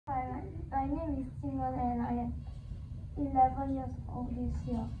My name is Singal and I am 11 years old this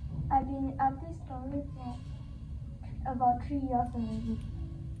year. I've been in Artistori for about 3 years already.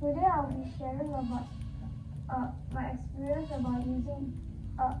 Today I'll be sharing about my experience about using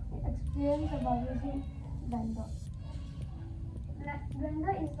Blender.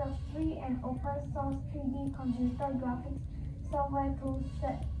 Blender is a free and open source 3D computer graphics software tool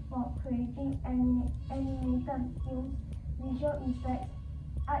set for creating animated films, visual effects,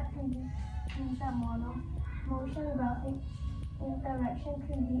 art 3D printed models, motion graphics, interaction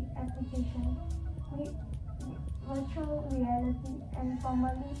 3D applications, virtual reality, and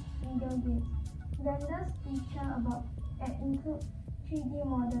formerly video games. Blender's features include 3D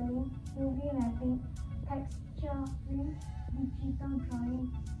modeling, movie mapping, texturing, digital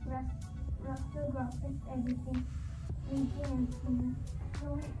drawing, raster graphics editing, printing and scanning,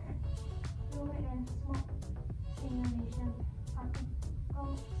 fluid and smoke simulation,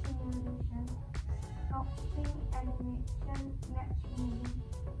 particle simulation, sculpting, animation, matchmaking,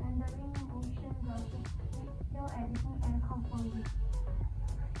 rendering, motion graphics, video editing, and composing.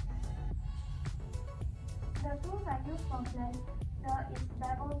 The tools I use for Blender is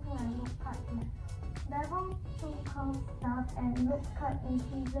Bevel tool and Loop Cut tool. Bevel tool curves stuff and Loop Cut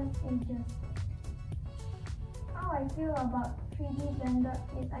increases edges. How I feel about 3D Blender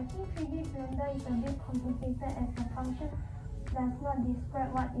is I think 3D Blender is a bit complicated as the function does not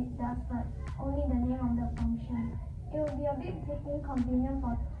describe what it does but only the name of the function. It will be a bit inconvenient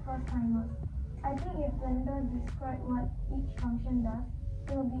for first timers. I think if Blender describes what each function does,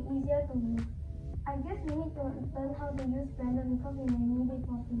 it will be easier to use. I guess we need to learn how to use Blender because we may need it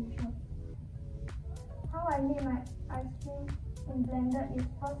for future. How I make my ice cream in Blender is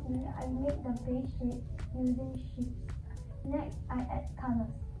firstly I make the base shape using shapes. Next I add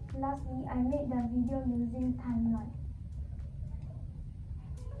colors. Lastly I make the video using timeline.